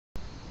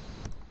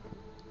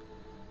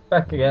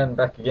back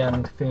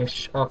again to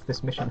finish off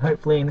this mission,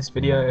 hopefully in this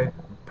video.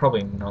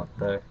 Probably not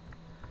though,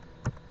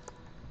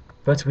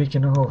 but we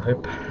can all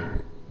hope.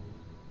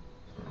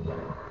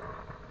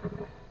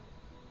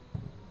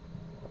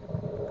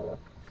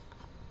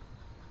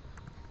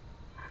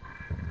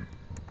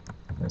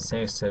 It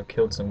seems to have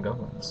killed some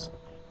goblins.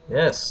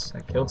 Yes, I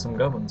killed some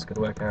goblins. Good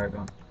work,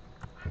 Aragon.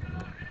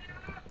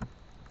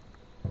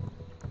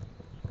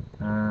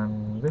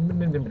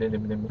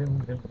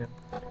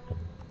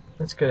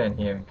 Let's go down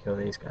here and kill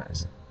these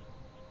guys.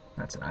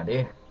 That's an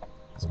idea.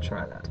 Let's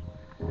try that.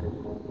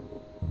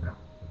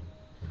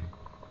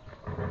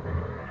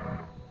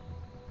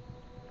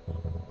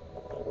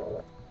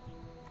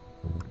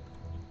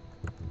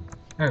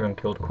 Aragon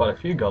killed quite a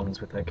few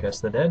goblins with that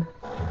Curse of the Dead.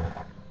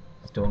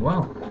 He's doing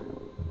well.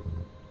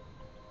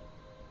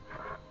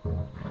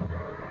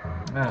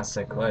 Ah,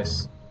 so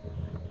close.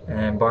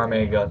 And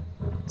Barmaid got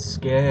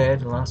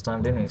scared last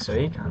time, didn't he? So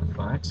he can't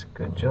fight.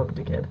 Good job,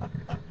 dickhead.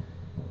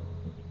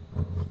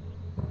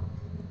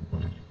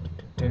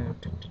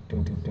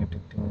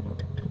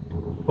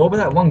 What about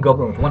that one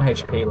goblin with 1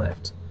 HP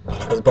left?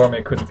 Because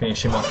Barmaid couldn't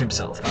finish him off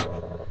himself.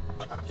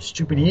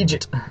 Stupid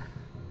idiot.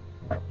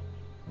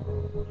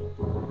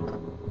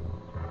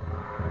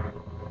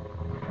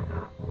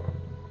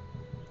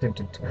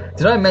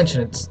 Did I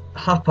mention it's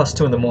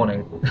 2:30 in the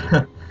morning?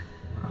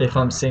 If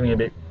I'm seeming a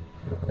bit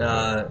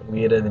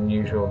weirder than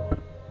usual.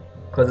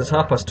 Because it's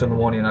 2:30 in the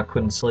morning and I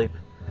couldn't sleep.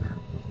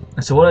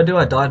 And so what I do,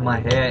 I dyed my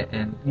hair,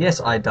 and yes,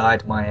 I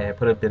dyed my hair,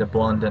 put a bit of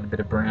blonde and a bit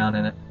of brown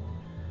in it.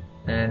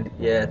 And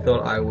yeah, I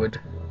thought I would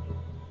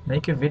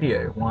make a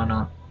video, why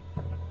not?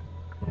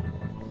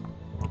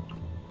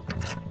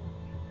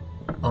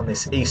 On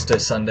this Easter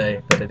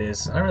Sunday that it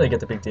is. I don't really get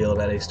the big deal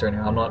about Easter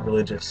anyway, I'm not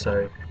religious,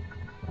 so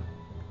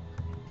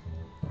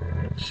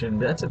it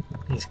shouldn't be.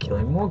 He's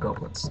killing more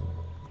goblins.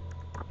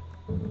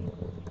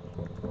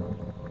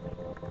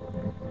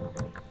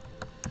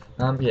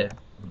 Yeah,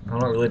 I'm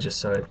not religious,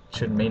 so it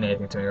shouldn't mean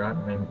anything to me, right?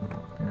 I mean,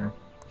 you know.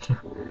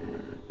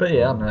 But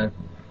yeah, I don't know.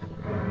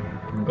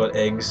 I've got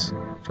eggs,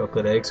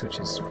 chocolate eggs, which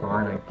is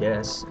fine, I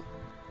guess.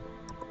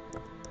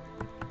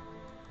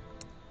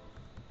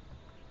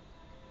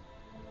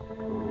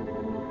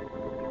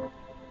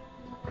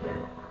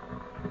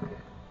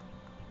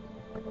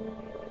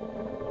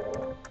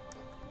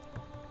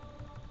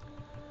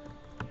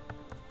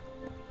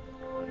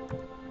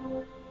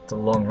 It's a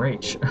long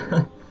reach.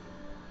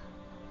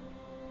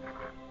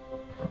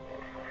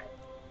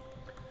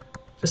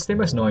 Just the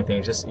most annoying thing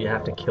is just you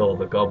have to kill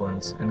the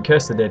goblins, and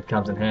Curse the Dead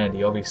comes in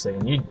handy, obviously,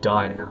 and you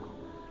die now.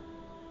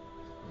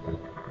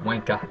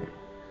 Wanker.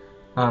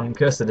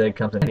 Curse the Dead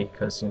comes in handy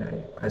because, you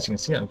know, as you can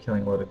see, I'm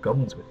killing a lot of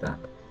goblins with that.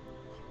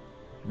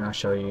 And I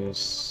shall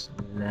use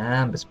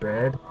lamb's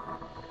bread.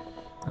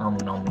 Nom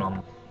nom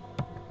nom.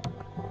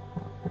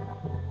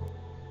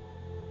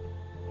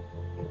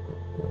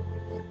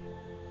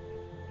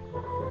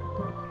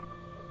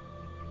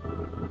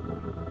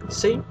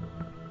 See?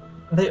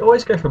 They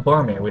always go for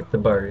Boromir with the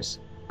bows.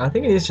 I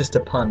think it is just a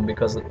pun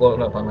because, well,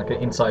 not a pun, like an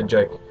inside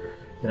joke,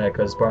 you know,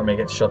 because Boromir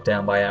gets shot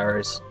down by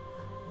arrows,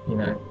 you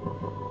know.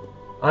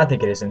 I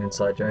think it is an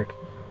inside joke.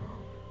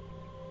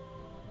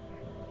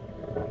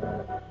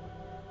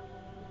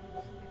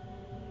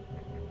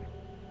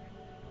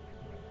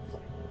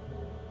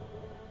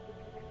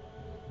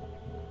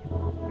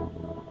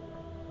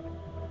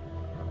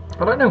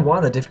 I don't know why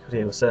the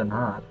difficulty was set on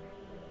hard.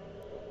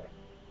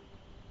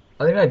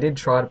 I think I did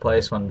try to play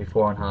this one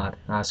before on hard,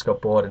 and I just got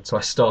bored, and so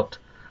I stopped.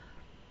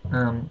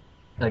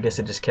 I guess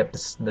it just kept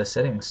the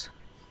settings.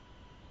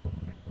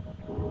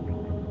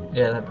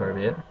 Yeah, that'd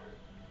probably be it.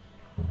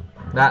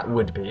 That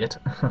would be it.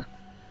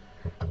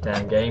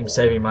 Damn game,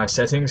 saving my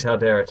settings, how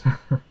dare it.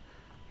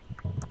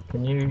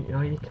 Can you...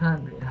 oh, you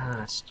can't...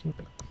 ah,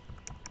 stupid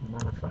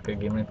motherfucker,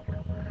 Gimli.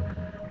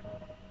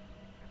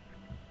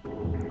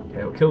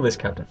 Okay, we'll kill this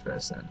captain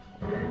first then.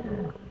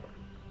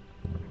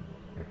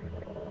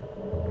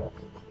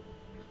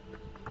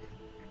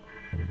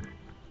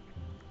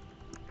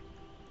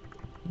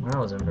 Well, that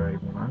wasn't very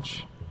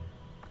much.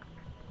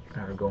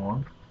 Gotta go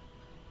on.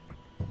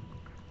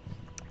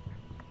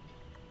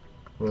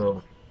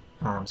 We'll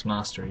arms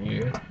master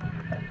you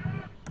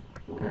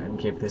and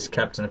give this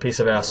captain a piece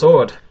of our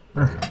sword.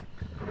 Yeah.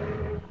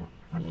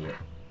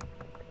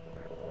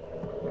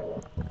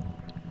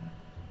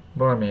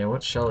 Boromir,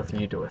 what shalleth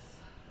you doeth?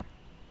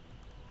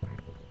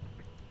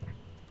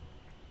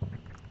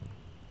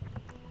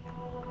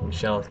 You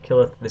shalleth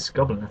killeth this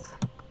goblineth.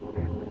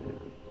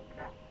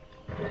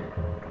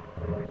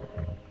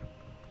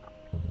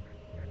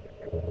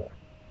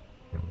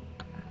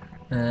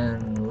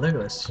 And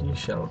Legolas, you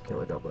shall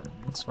kill a goblin.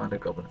 Let's find a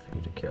goblin for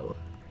you to kill.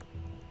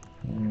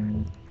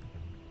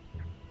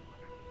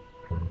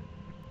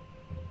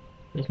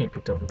 He can be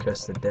picked up and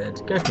Curse the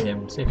Dead. Go for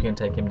him, see if you can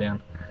take him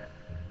down.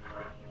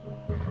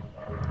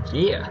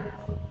 Yeah!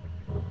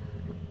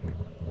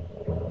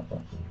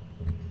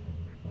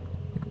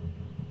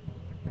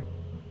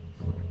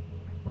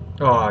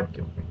 Oh,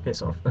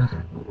 piss off.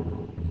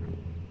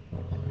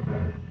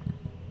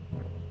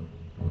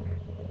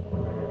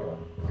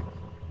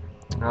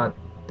 Oh,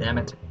 damn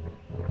it.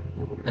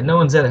 And no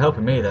one's there to help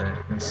him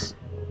either. He's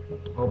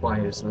all by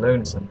his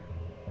lonesome.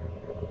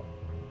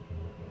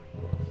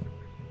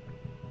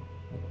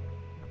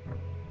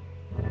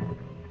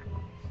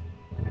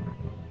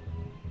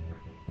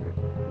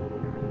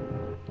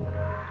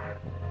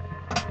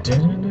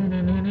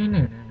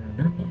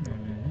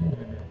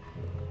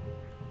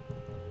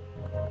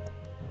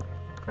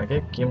 I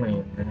get Gimli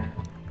in there.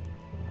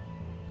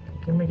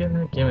 Gimli get in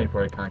there? Gimli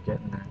probably can't get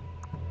in there.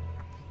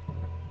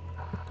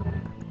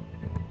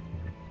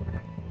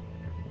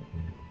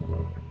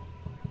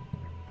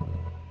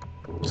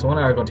 So one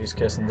Aragorn who's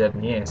cursed and dead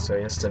in here, so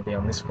he has to be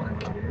on this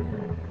flank.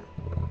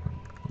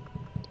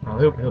 Oh,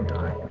 he'll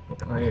die.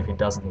 I mean, if he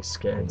doesn't, he's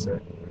scared, so...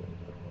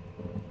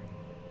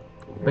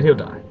 But he'll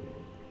die.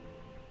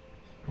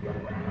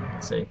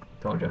 See,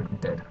 told you,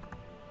 dead.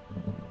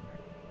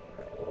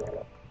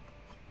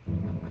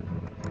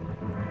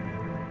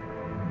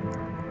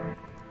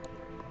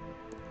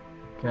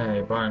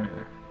 Okay, Balin.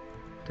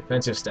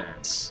 Defensive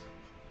stance.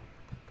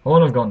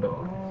 Horn of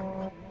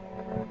Gondor.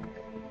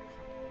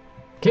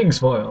 King's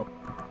Foil.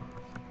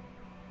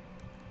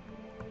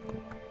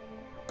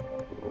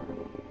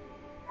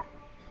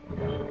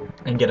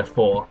 And get a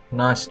 4.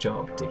 Nice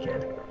job,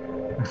 dickhead.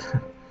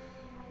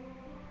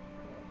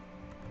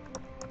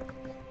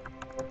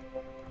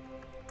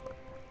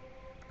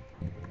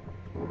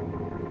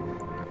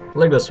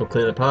 Legolas will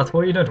clear the path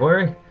for you, don't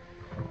worry.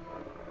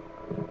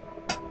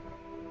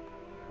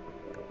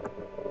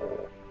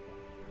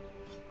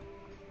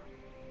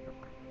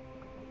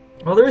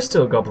 Oh, there is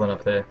still a goblin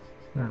up there.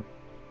 Oh.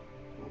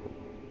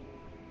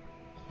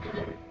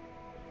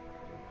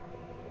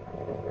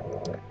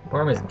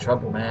 Boromir's in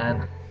trouble,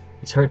 man.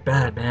 He's hurt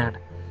bad, man.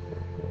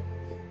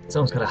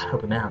 Someone's gotta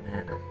help him out,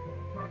 man.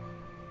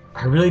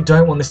 I really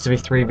don't want this to be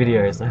 3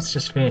 videos. Let's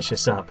just finish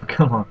this up.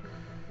 Come on.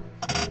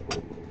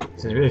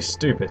 This is really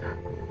stupid.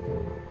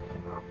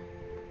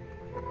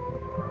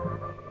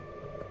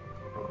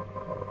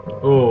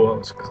 Oh, that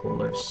was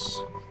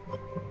close.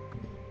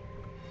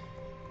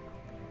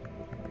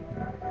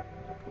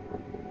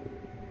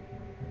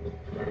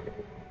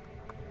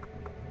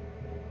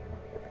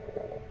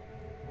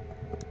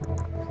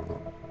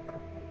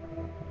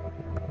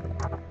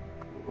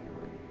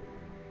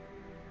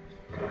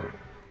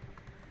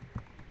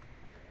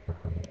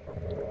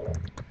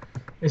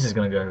 This is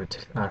going to go over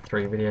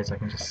 3 videos, I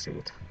can just see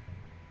it.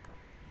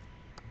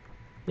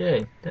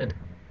 Yay, dead.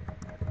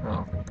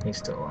 Oh, he's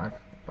still alive.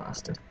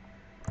 Bastard.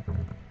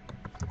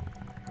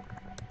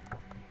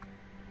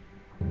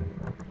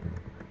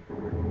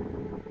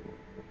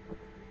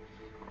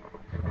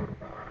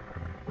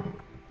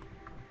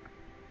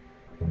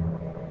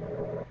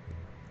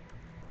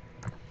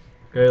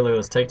 Go,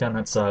 Lewis, take down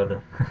that side of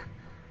the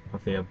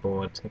of the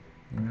board.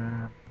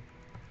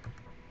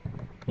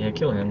 Yeah,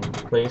 kill him,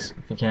 please,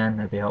 if you can.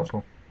 That'd be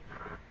helpful.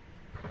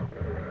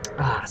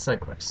 Ah, so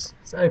close,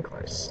 so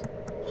close.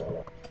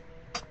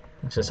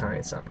 Let's just hurry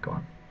this up. Go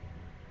on.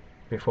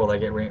 Before they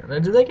get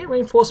do they get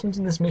reinforcements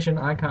in this mission?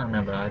 I can't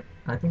remember.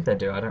 I think they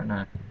do. I don't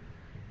know.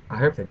 I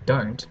hope they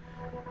don't.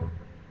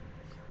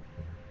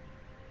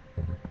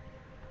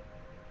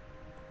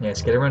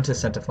 Yes, get everyone to the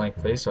center flank,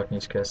 please, so I can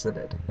use Curse of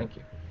the Dead. Thank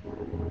you.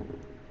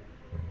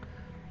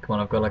 Come on,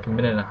 I've got like a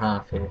minute and a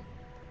half here.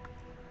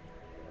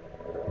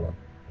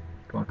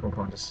 Come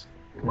on, just...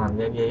 Come on,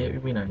 yeah,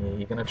 we know, yeah,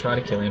 you're gonna try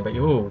to kill him, but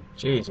you... Ooh,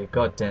 jeez, you're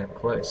goddamn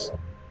close.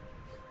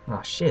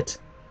 Oh, shit.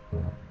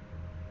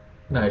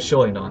 No,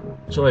 surely not.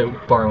 Surely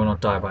Borin will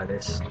not die by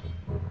this.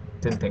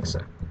 Didn't think so.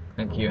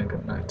 Thank you and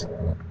good night.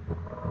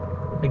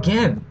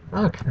 Again!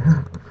 Fuck!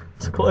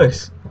 It's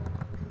close.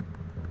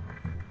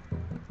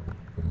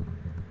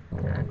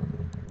 Okay.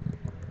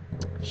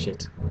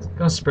 Shit. I'm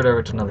gonna spread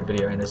over to another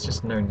video and there's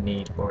just no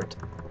need for it.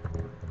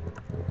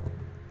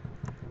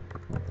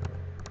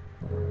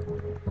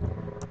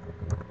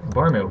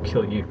 Boromir will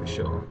kill you for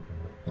sure.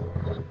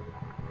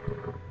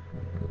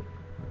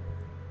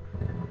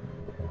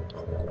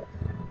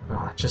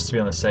 Oh, just to be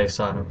on the safe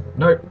side.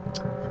 Nope!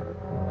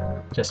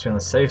 Just to be on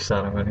the safe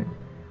side, I'm going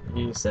to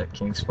use that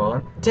King's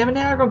Fallen. Damn it,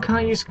 now Aragorn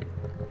can't use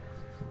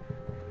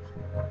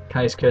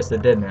Curse of the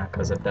Dead now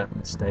because of that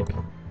mistake.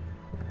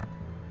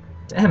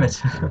 Damn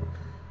it!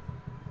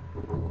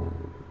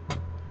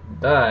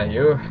 Die,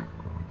 you!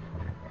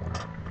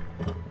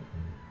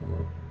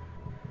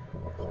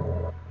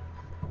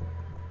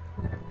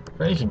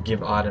 But you can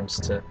give items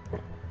to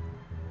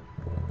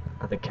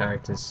other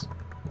characters.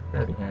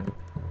 That'd be handy.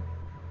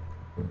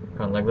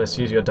 Come on, Legolas,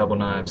 use your double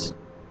knives.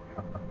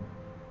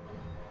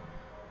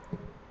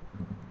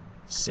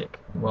 Sick.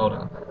 Well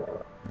done.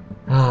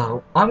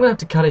 Oh, I'm gonna have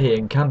to cut it here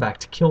and come back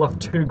to kill off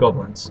 2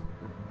 goblins.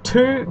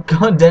 2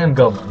 goddamn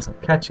goblins. I'll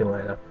catch you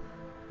later.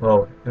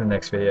 Well, in the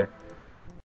next video.